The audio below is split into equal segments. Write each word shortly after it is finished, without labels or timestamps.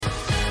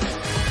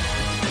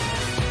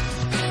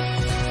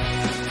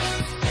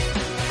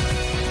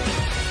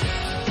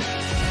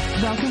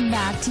Welcome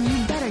back to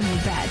You Better You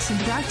Bet,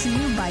 brought to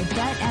you by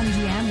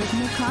BetMGM with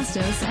Nick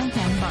Costos and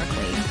Ken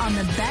Barkley on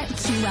the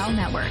BetQL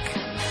network.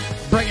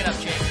 Bring it up,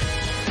 Jake.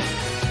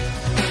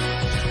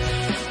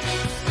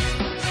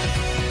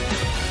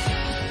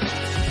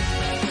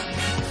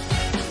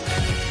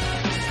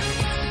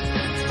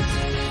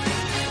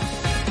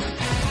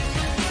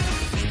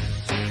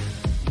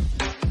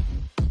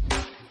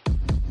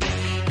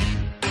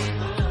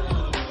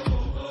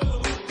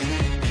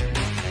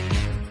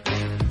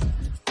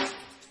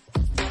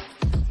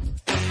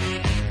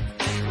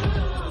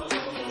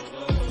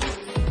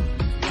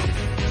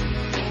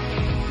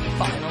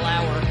 Final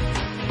hour.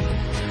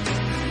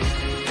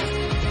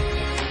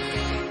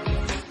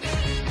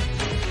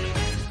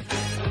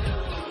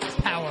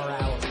 Power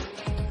hour.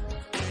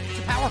 It's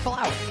a powerful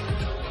hour.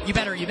 You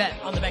better you bet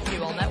on the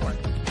BetQL network.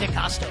 Nick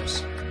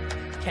Costos,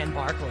 Ken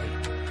Barkley,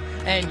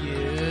 and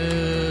you.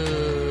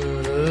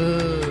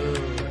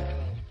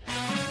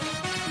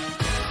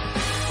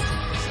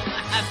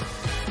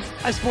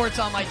 I have sports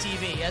on my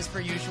TV, as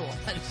per usual.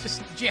 And it's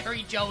just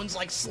Jerry Jones,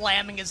 like,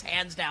 slamming his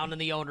hands down in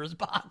the owner's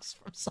box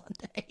from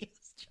Sunday.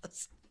 It's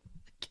just...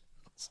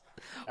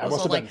 That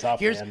must have been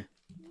tough, man.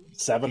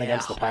 7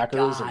 against the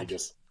Packers, and you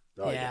just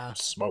get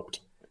smoked.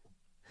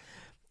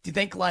 Do you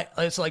think, like,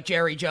 it's like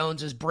Jerry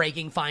Jones is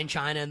breaking fine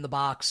china in the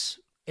box?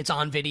 It's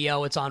on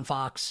video. It's on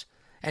Fox.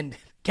 And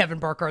Kevin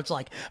Burkhardt's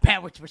like,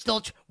 man,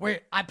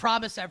 I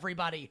promise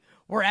everybody,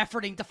 we're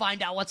efforting to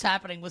find out what's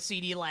happening with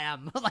CeeDee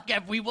Lamb. Like,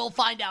 we will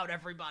find out,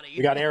 everybody.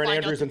 We got Aaron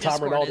Andrews and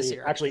Tom Rinaldi.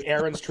 Actually,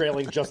 Aaron's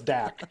trailing just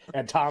Dak,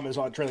 and Tom is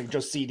on trailing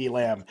just CeeDee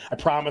Lamb. I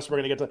promise we're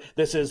going to get to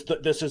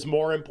this. Is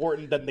more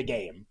important than the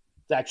game.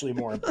 It's actually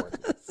more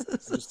important.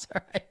 That's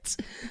all right.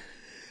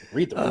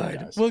 Read the room,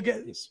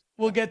 guys.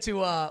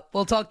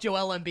 We'll talk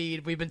Joel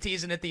Embiid. We've been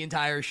teasing it the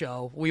entire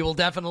show. We will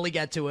definitely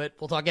get to it.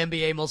 We'll talk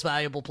NBA Most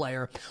Valuable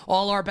Player.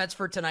 All our bets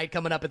for tonight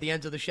coming up at the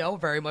end of the show.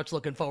 Very much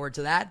looking forward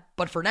to that.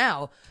 But for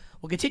now,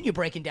 we'll continue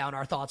breaking down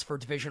our thoughts for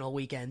divisional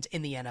weekend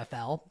in the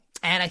NFL.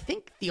 And I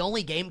think the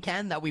only game,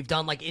 Ken, that we've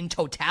done like in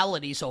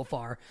totality so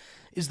far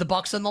is the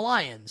Bucks and the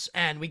Lions.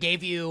 And we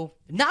gave you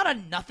not a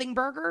nothing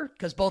burger,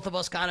 because both of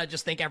us kind of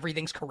just think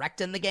everything's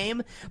correct in the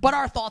game, but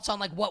our thoughts on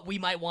like what we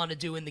might want to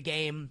do in the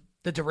game,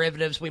 the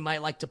derivatives we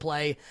might like to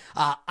play.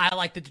 I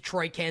like the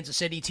Detroit-Kansas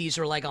City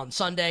teaser leg on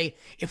Sunday.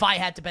 If I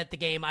had to bet the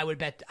game, I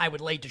would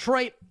lay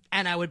Detroit,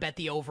 and I would bet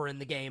the over in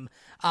the game.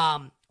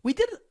 We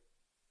did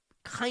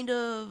kind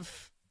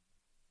of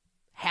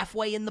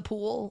halfway in the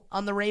pool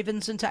on the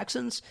Ravens and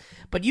Texans,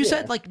 but you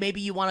said like maybe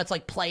you wanted to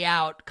like play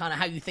out kind of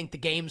how you think the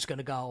game's going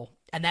to go,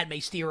 and that may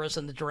steer us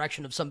in the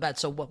direction of some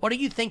bets. So what are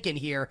you thinking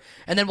here?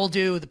 And then we'll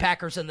do the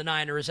Packers and the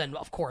Niners, and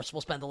of course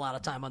we'll spend a lot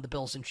of time on the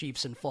Bills and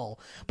Chiefs in full.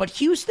 But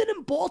Houston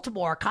and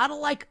Baltimore, kind of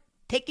like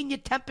taking your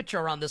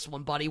temperature on this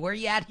one, buddy. Where are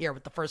you at here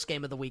with the first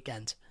game of the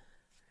weekend?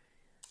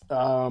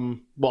 Well,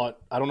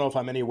 I don't know if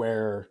I'm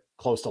anywhere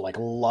close to like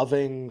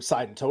loving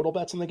side and total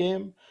bets in the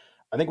game.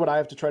 I think what I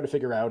have to try to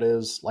figure out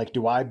is, like,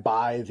 do I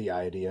buy the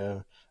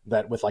idea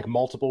that with like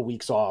multiple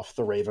weeks off,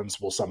 the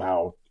Ravens will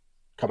somehow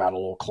come out a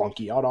little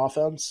clunky on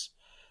offense?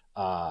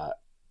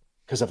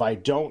 Because if I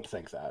don't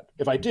think that,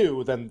 if I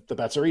do, then the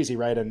bets are easy,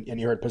 right? And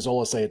you heard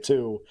Pizzola say it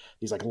too.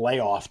 These like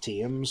layoff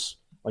teams.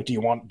 Like, do you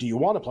want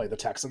to play the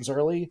Texans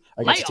early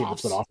against a team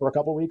that's been off for a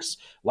couple weeks?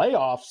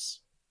 Layoffs.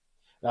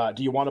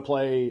 Do you want to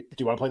play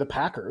the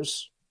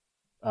Packers?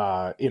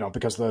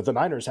 Because the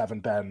Niners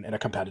haven't been in a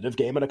competitive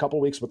game in a couple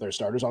weeks with their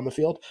starters on the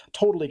field.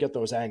 Totally get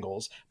those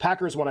angles.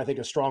 Packers one I think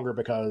is stronger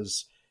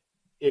because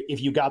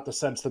if you got the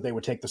sense that they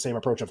would take the same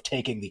approach of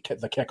taking the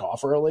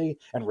kickoff early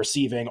and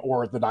receiving,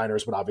 or the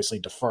Niners would obviously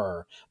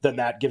defer, then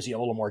that gives you a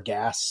little more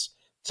gas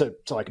to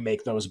like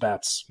make those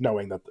bets,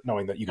 knowing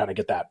that you kind of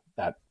get that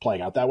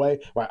playing out that way.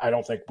 I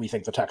don't think we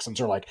think the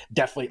Texans are like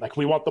definitely like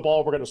we want the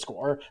ball, we're going to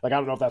score. Like I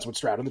don't know if that's what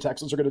Stroud and the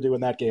Texans are going to do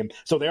in that game.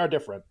 So they are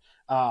different.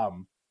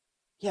 I'm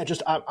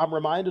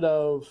reminded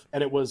of,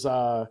 and it was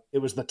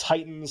the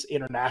Titans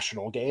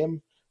international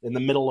game in the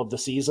middle of the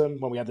season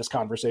when we had this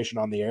conversation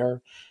on the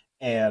air,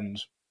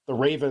 and the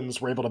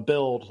Ravens were able to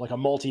build like a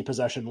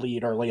multi-possession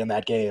lead early in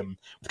that game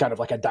with kind of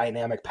like a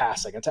dynamic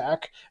passing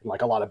attack and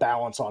like a lot of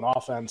balance on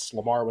offense.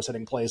 Lamar was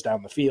hitting plays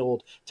down the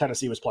field.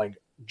 Tennessee was playing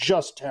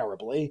just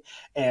terribly,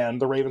 and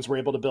the Ravens were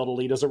able to build a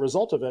lead as a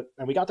result of it.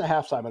 And we got to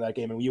halftime of that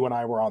game, and you and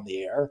I were on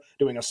the air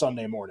doing a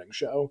Sunday morning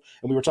show,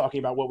 and we were talking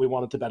about what we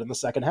wanted to bet in the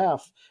second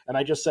half. And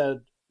I just said,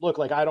 look,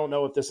 like, I don't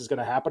know if this is going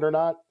to happen or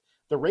not.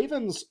 The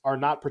Ravens are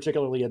not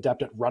particularly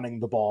adept at running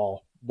the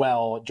ball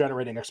well,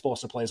 generating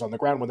explosive plays on the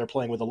ground when they're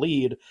playing with a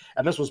lead.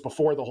 And this was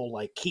before the whole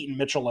like Keaton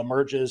Mitchell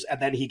emerges and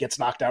then he gets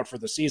knocked out for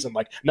the season.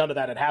 Like none of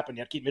that had happened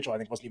yet. Keaton Mitchell, I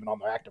think, wasn't even on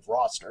the active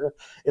roster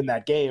in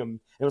that game.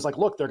 It was like,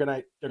 look, they're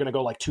gonna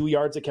go like 2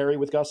 yards a carry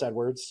with Gus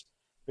Edwards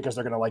because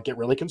they're gonna like get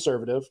really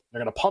conservative.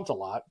 They're gonna punt a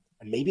lot,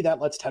 and maybe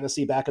that lets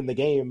Tennessee back in the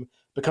game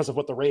because of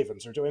what the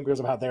Ravens are doing, because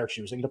of how they're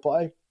choosing to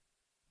play.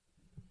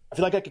 I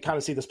feel like I could kind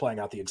of see this playing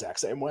out the exact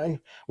same way,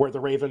 where the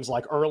Ravens,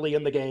 like early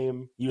in the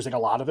game, using a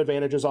lot of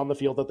advantages on the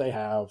field that they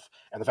have,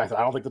 and the fact that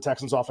I don't think the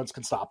Texans offense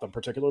can stop them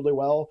particularly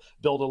well,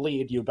 build a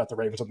lead. You'd bet the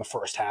Ravens in the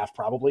first half,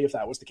 probably, if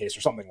that was the case,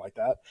 or something like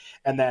that.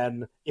 And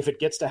then if it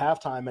gets to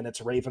halftime and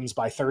it's Ravens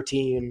by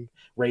 13,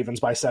 Ravens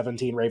by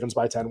 17, Ravens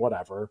by 10,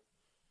 whatever,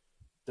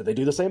 did they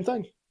do the same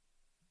thing?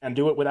 And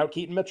do it without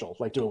Keaton Mitchell,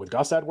 like do it with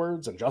Gus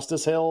Edwards and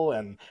Justice Hill,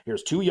 and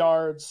here's 2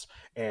 yards,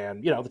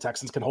 and the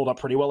Texans can hold up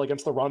pretty well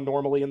against the run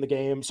normally in the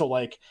game. So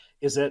like,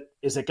 is it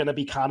going to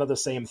be kind of the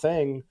same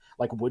thing?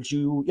 Like, would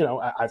you,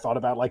 I thought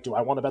about like, do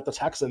I want to bet the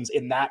Texans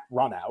in that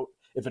run out?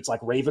 If it's like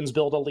Ravens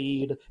build a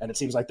lead and it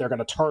seems like they're going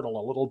to turtle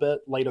a little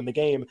bit late in the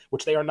game,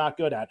 which they are not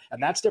good at.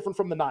 And that's different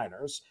from the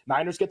Niners.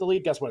 Niners get the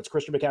lead. Guess what? It's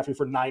Christian McCaffrey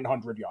for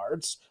 900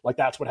 yards. Like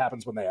that's what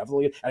happens when they have the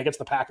lead. And against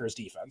the Packers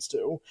defense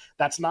too.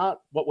 That's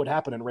not what would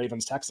happen in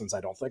Ravens Texans. I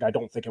don't think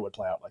it would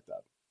play out like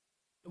that.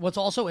 What's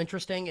also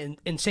interesting in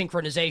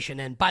synchronization,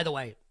 and by the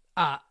way,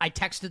 I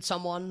texted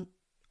someone,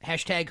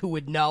 hashtag who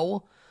would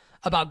know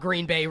about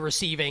Green Bay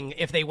receiving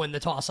if they win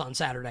the toss on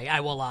Saturday. I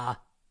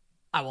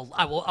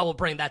will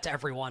bring that to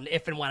everyone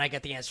if and when I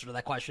get the answer to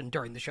that question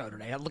during the show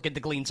today. I'm looking to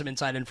glean some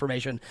inside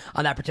information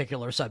on that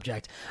particular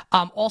subject.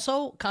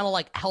 Also, kind of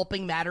like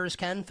helping matters,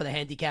 Ken, for the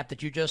handicap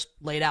that you just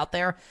laid out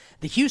there,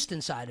 the Houston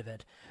side of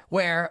it,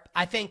 where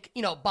I think,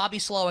 Bobby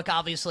Slowick,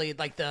 obviously,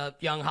 like the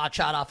young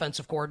hotshot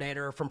offensive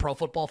coordinator from Pro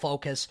Football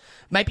Focus,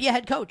 might be a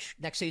head coach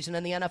next season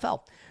in the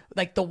NFL.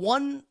 Like the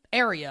one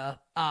area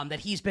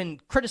that he's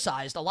been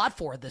criticized a lot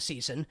for this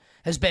season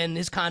has been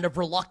his kind of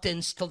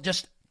reluctance to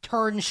just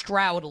turn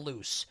Stroud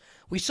loose.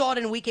 We saw it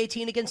in Week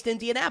 18 against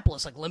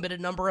Indianapolis, like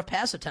limited number of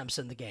pass attempts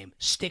in the game.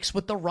 Sticks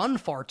with the run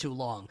far too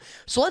long.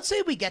 So let's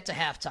say we get to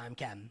halftime,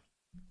 Ken.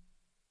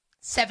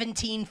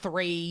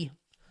 17-3,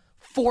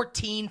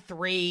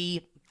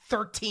 14-3,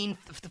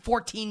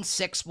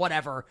 14-6,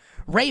 whatever.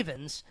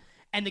 Ravens,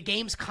 and the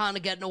game's kind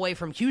of getting away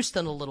from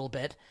Houston a little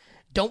bit.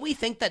 Don't we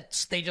think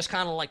that they just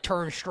kind of like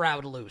turn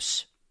Stroud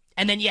loose?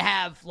 And then you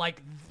have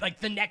like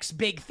the next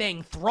big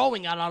thing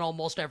throwing out on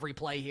almost every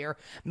play here,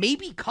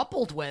 maybe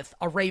coupled with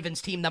a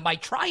Ravens team that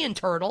might try and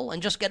turtle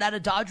and just get out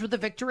of Dodge with a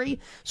victory,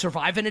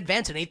 survive and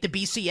advance. It ain't the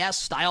BCS,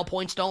 style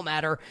points don't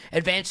matter,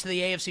 advance to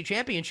the AFC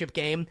Championship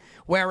game,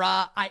 where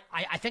I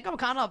think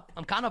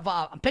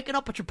I'm picking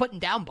up what you're putting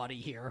down, buddy,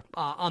 here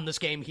on this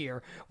game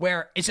here,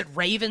 where is it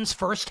Ravens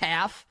first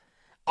half,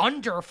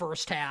 under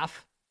first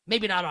half,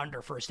 maybe not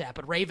under first half,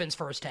 but Ravens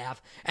first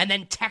half, and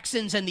then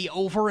Texans and the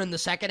over in the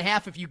second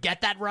half if you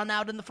get that run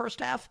out in the first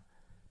half?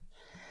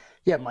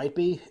 Yeah, it might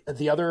be.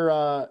 The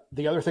other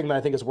thing that I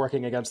think is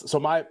working against, so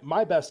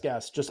my best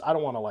guess, just I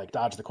don't want to like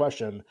dodge the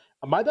question.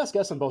 My best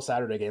guess in both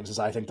Saturday games is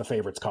I think the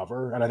favorites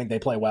cover, and I think they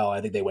play well. I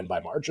think they win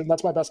by margin.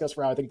 That's my best guess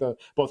for how I think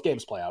both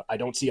games play out. I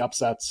don't see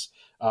upsets.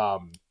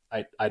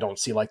 I don't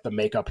see like the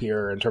makeup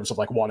here in terms of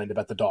like wanting to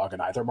bet the dog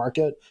in either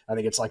market. I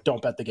think it's like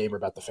don't bet the game or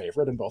bet the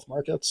favorite in both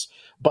markets.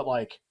 But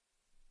like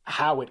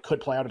how it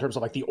could play out in terms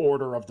of like the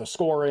order of the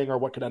scoring or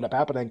what could end up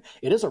happening,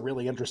 it is a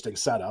really interesting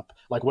setup.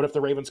 Like what if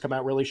the Ravens come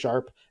out really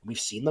sharp? We've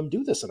seen them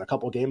do this in a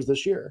couple games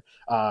this year.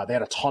 They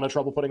had a ton of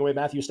trouble putting away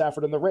Matthew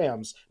Stafford and the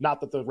Rams. Not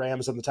that the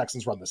Rams and the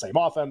Texans run the same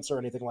offense or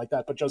anything like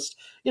that, but just,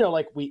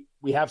 like we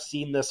have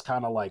seen this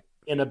kind of like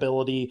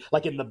inability,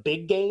 like in the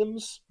big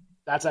games.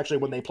 That's actually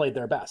when they played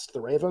their best.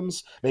 The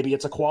Ravens, maybe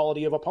it's a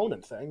quality of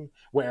opponent thing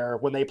where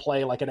when they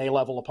play like an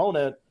A-level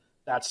opponent,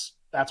 that's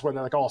when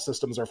like all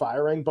systems are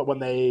firing. But when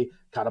they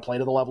kind of play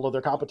to the level of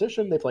their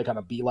competition, they play kind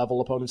of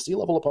B-level opponents,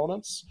 C-level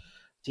opponents,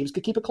 teams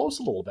could keep it close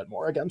a little bit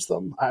more against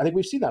them. I think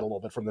we've seen that a little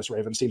bit from this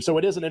Ravens team. So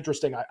it is an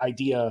interesting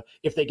idea.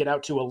 If they get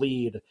out to a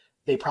lead,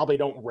 they probably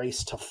don't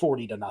race to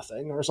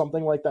 40-0 or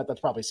something like that. That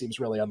probably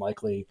seems really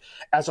unlikely,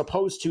 as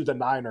opposed to the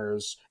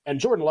Niners and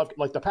Jordan Love.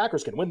 Like the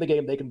Packers can win the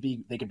game. They can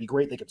be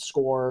great. They can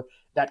score.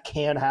 That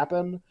can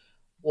happen.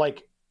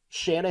 Like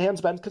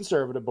Shanahan's been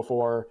conservative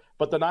before,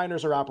 but the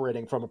Niners are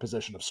operating from a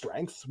position of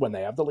strength when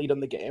they have the lead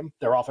in the game.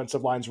 Their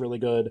offensive line's really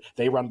good.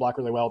 They run block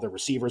really well. Their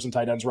receivers and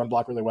tight ends run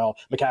block really well.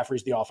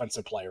 McCaffrey's the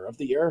offensive player of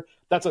the year.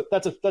 That's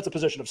a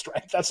position of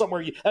strength. That's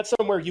somewhere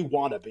you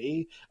want to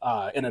be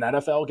in an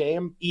NFL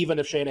game, even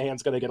if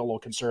Shanahan's going to get a little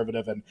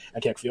conservative and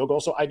kick field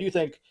goals. So I do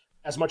think,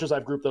 as much as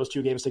I've grouped those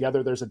two games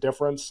together, there's a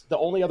difference. The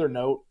only other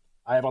note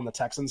I have on the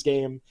Texans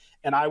game,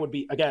 and I would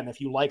be, again, if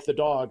you like the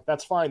dog,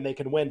 that's fine. They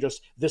can win.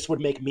 Just this would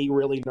make me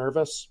really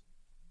nervous.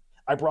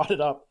 I brought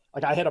it up.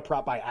 Like I hit a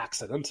prop by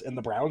accident in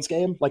the Browns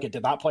game. Like it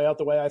did not play out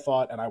the way I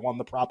thought, and I won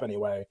the prop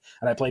anyway.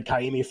 And I played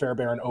Kaimi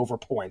Fairbairn over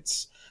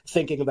points,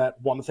 thinking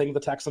that one thing the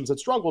Texans had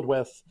struggled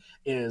with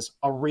is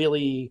a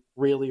really,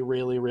 really,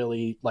 really,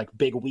 really like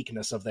big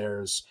weakness of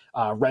theirs,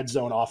 red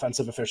zone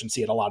offensive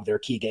efficiency in a lot of their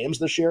key games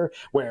this year,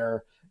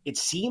 where it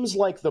seems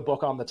like the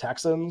book on the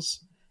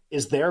Texans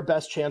is their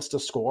best chance to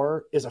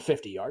score is a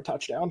 50-yard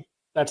touchdown.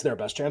 That's their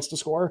best chance to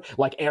score.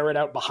 Like air it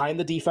out behind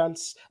the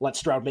defense, let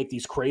Stroud make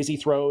these crazy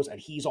throws, and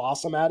he's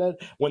awesome at it.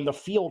 When the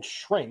field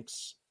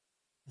shrinks,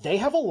 they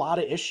have a lot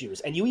of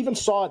issues. And you even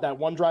saw that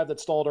one drive that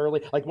stalled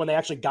early, like when they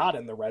actually got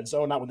in the red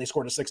zone, not when they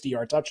scored a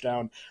 60-yard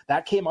touchdown.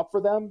 That came up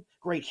for them.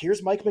 Great.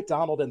 Here's Mike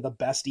McDonald and the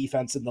best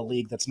defense in the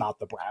league that's not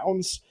the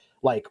Browns,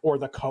 or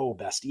the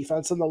co-best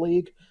defense in the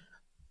league.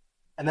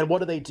 And then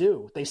what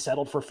do? They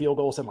settled for field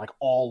goals in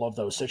all of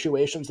those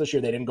situations this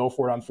year. They didn't go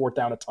for it on fourth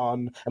down a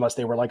ton unless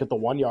they were at the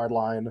 1 yard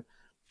line.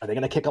 Are they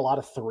going to kick a lot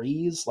of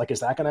threes? Is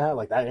that going to have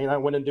that? Ain't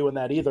not winning doing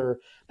that either.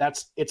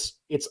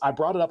 I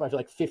brought it up, I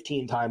feel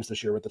 15 times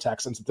this year with the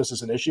Texans that this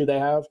is an issue they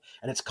have,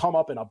 and it's come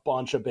up in a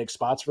bunch of big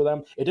spots for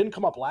them. It didn't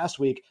come up last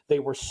week. They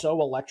were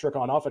so electric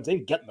on offense. They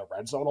didn't get in the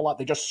red zone a lot.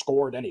 They just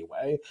scored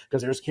anyway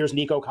because here's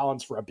Nico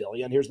Collins for $1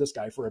 billion. Here's this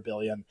guy for $1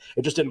 billion.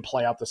 It just didn't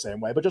play out the same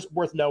way, but just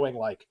worth knowing,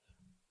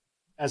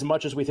 as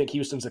much as we think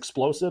Houston's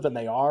explosive, and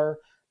they are,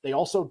 they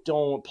also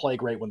don't play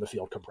great when the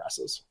field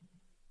compresses.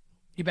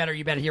 You better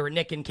hear it,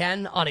 Nick and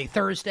Ken, on a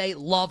Thursday.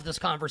 Love this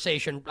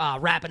conversation,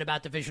 rapping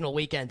about divisional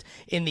weekend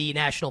in the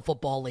National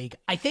Football League.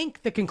 I think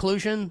at the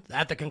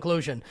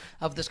conclusion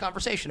of this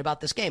conversation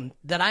about this game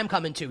that I'm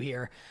coming to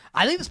here,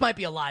 I think this might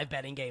be a live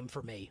betting game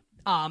for me.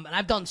 And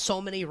I've done so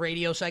many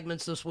radio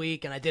segments this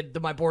week, and I did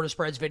my Border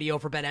Spreads video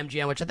for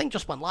BetMGM, which I think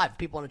just went live. If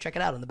people want to check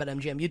it out on the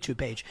BetMGM YouTube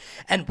page.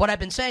 And what I've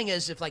been saying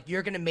is, if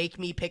you're going to make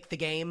me pick the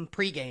game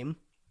pregame,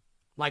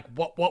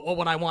 what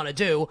would I want to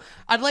do?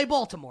 I'd lay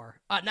Baltimore,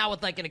 not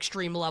with an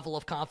extreme level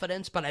of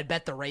confidence, but I'd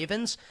bet the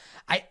Ravens.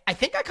 I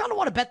think I kind of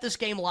want to bet this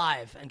game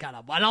live and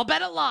I'll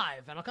bet it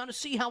live and I'll kind of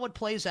see how it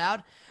plays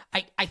out.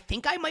 I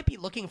think I might be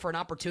looking for an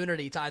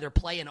opportunity to either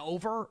play an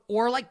over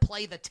or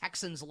play the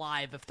Texans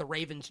live if the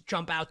Ravens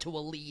jump out to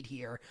a lead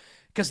here.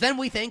 Because then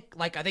we think,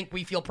 I think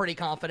we feel pretty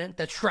confident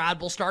that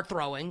Stroud will start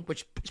throwing,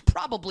 which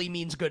probably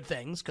means good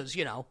things because,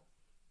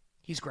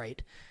 he's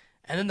great.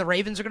 And then the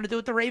Ravens are going to do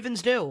what the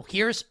Ravens do.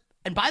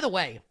 And by the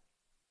way,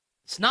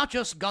 it's not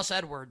just Gus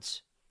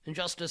Edwards and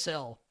Justice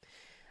Hill.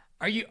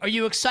 Are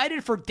you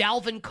excited for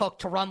Dalvin Cook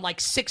to run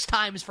 6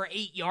 times for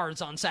 8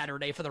 yards on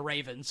Saturday for the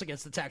Ravens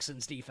against the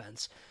Texans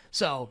defense?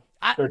 So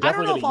I don't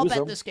know if I'll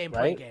bet this game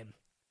pregame.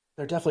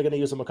 They're definitely going to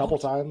use him a couple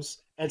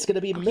times, and it's going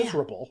to be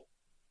miserable. Yeah.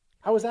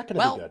 How is that going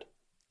to be good?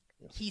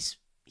 He's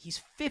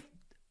fifth.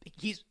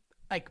 He's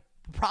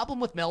problem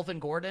with Melvin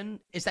Gordon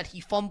is that he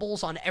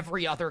fumbles on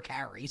every other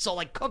carry. So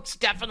Cook's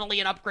definitely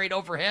an upgrade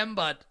over him,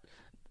 but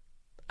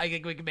I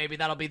think maybe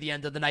that'll be the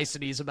end of the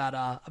niceties about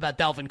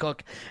Dalvin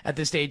Cook at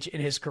this stage in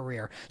his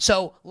career.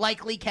 So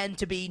likely, Ken,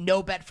 to be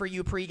no bet for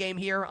you pregame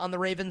here on the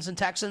Ravens and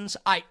Texans.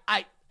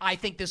 I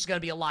think this is going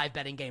to be a live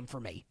betting game for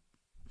me.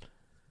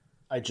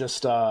 I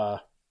just I'm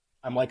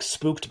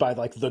spooked by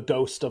the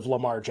ghost of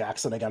Lamar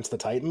Jackson against the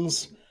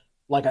Titans.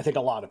 I think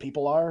a lot of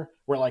people are.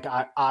 Where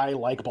I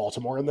like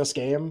Baltimore in this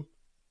game.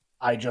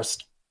 I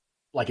just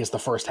is the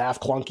first half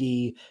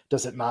clunky?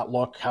 Does it not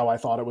look how I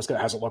thought it was going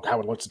to? Has it look how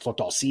it's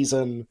looked all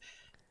season?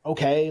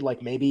 Okay,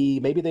 maybe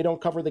they don't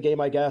cover the game,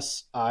 I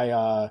guess.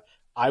 I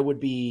would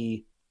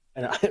be,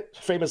 and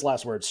famous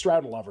last words,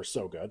 Stroud and Love are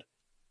so good.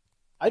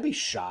 I'd be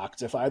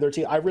shocked if either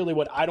team, I really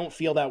would. I don't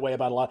feel that way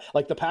about a lot.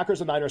 The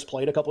Packers and Niners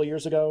played a couple of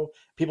years ago.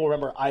 People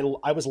remember I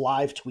was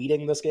live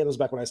tweeting this game. This was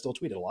back when I still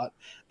tweeted a lot.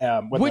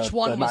 Which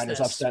one was Niners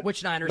this? Upset,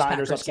 Which Niners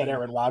upset game?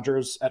 Aaron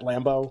Rodgers at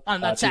Lambeau. On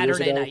that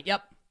Saturday night,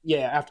 yep.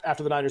 Yeah,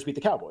 after the Niners beat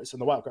the Cowboys in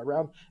the wildcard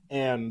round.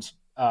 And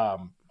a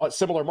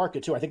similar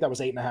market too. I think that was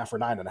 8.5 or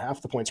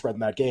 9.5. The point spread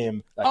in that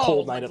game. That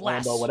cold night at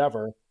less. Lambeau,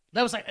 whatever.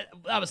 That was less.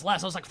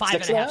 It was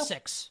 5.5,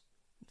 6.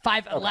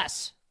 5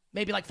 less.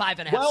 Maybe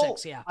 5.5,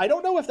 6. Yeah. I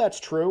don't know if that's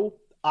true.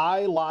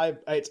 It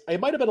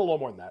might have been a little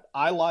more than that.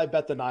 I live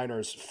bet the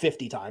Niners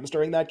 50 times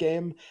during that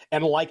game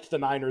and liked the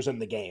Niners in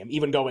the game,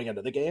 even going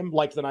into the game.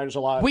 Liked the Niners a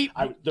lot. We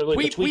bet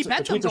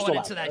them going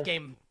into that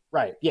game.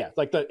 Right, yeah.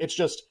 It's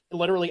just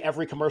literally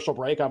every commercial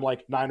break, I'm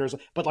Niners,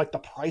 but the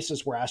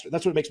prices were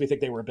that's what makes me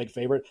think they were a big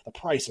favorite. The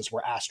prices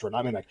were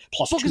astronomical. I mean,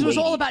 plus because it was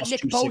all about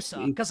Nick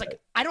Bosa. Because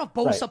I don't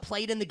know if Bosa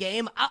played in the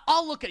game.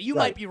 I'll look at it. You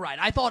might be right.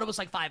 I thought it was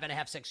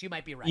 5.5, 6. You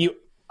might be right.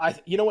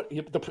 You know what?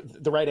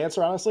 The right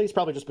answer, honestly, is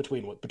probably just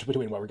between what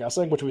we're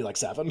guessing, which would be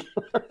 7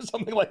 or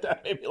something like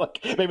that.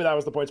 Maybe that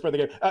was the point spread of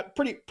the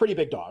game. Pretty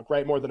big dog,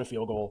 right? More than a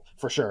field goal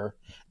for sure.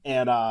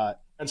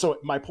 And so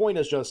my point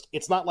is just,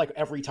 it's not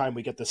every time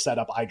we get this set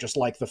up, I just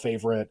like the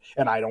favorite,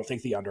 and I don't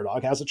think the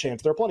underdog has a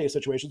chance. There are plenty of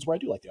situations where I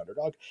do like the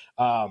underdog.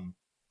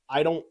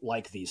 I don't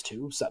like these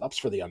two setups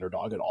for the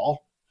underdog at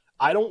all.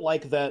 I don't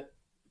like that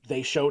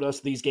they showed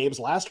us these games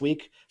last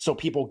week, so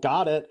people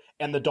got it,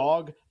 and the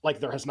dog,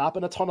 there has not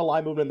been a ton of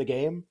line movement in the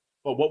game,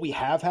 but what we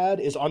have had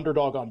is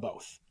underdog on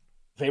both.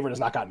 Favorite has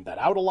not gotten bet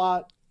out a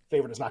lot.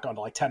 Favorite has not gone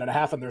to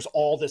 10.5, and there's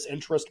all this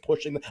interest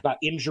pushing, not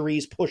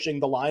injuries pushing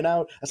the line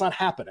out. That's not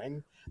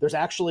happening. There's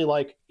actually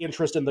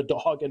interest in the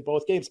dog in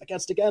both games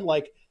against, again,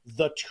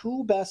 the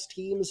two best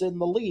teams in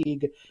the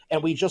league.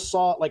 And we just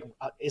saw,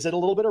 is it a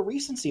little bit of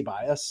recency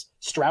bias?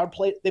 Stroud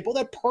played, they both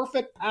had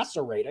perfect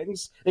passer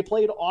ratings. They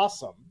played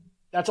awesome.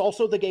 That's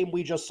also the game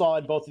we just saw,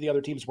 and both of the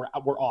other teams were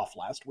off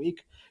last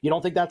week. You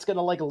don't think that's going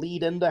to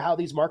lead into how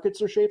these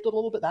markets are shaped a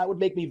little bit? That would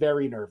make me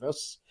very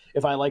nervous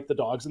if I like the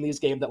dogs in these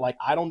games. That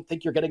I don't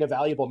think you're getting a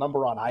valuable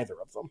number on either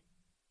of them.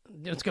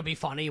 it's going to be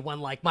funny when,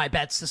 like, my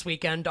bets this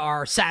weekend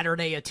are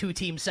Saturday a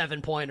 2-team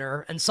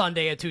 7-pointer and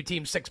Sunday a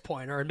 2-team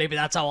 6-pointer, and maybe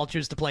that's how I'll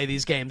choose to play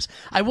these games.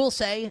 I will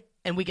say,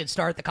 and we can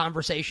start the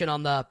conversation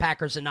on the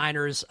Packers and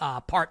Niners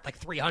part, like,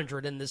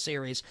 300 in this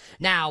series.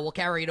 Now, we'll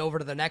carry it over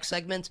to the next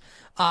segment.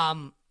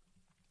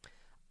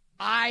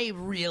 I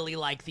really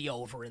like the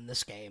over in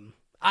this game.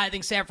 I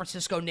think San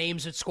Francisco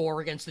names its score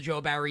against the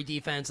Joe Barry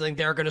defense. I think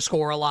they're going to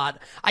score a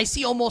lot. I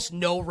see almost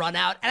no run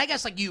out. And I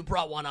guess like you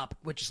brought one up,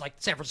 which is like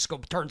San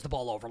Francisco turns the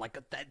ball over like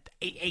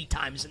eight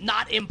times.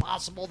 Not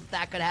impossible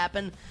that could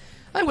happen.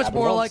 I think what's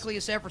more likely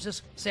is San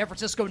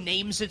Francisco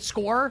names its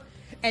score.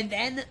 And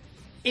then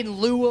in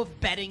lieu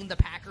of betting the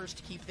Packers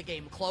to keep the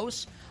game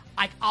close,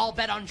 I'll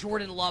bet on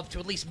Jordan Love to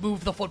at least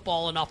move the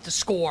football enough to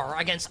score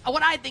against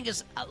what I think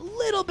is a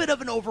little bit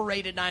of an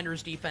overrated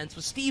Niners defense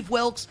with Steve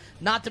Wilks,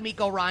 not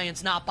D'Amico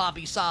Ryans, not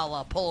Bobby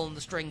Saleh pulling the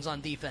strings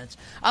on defense.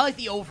 I like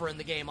the over in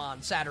the game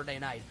on Saturday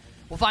night.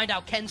 We'll find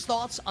out Ken's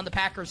thoughts on the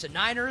Packers and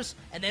Niners,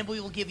 and then we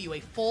will give you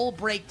a full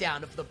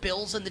breakdown of the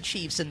Bills and the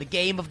Chiefs in the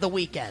game of the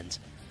weekend.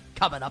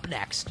 Coming up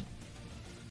next.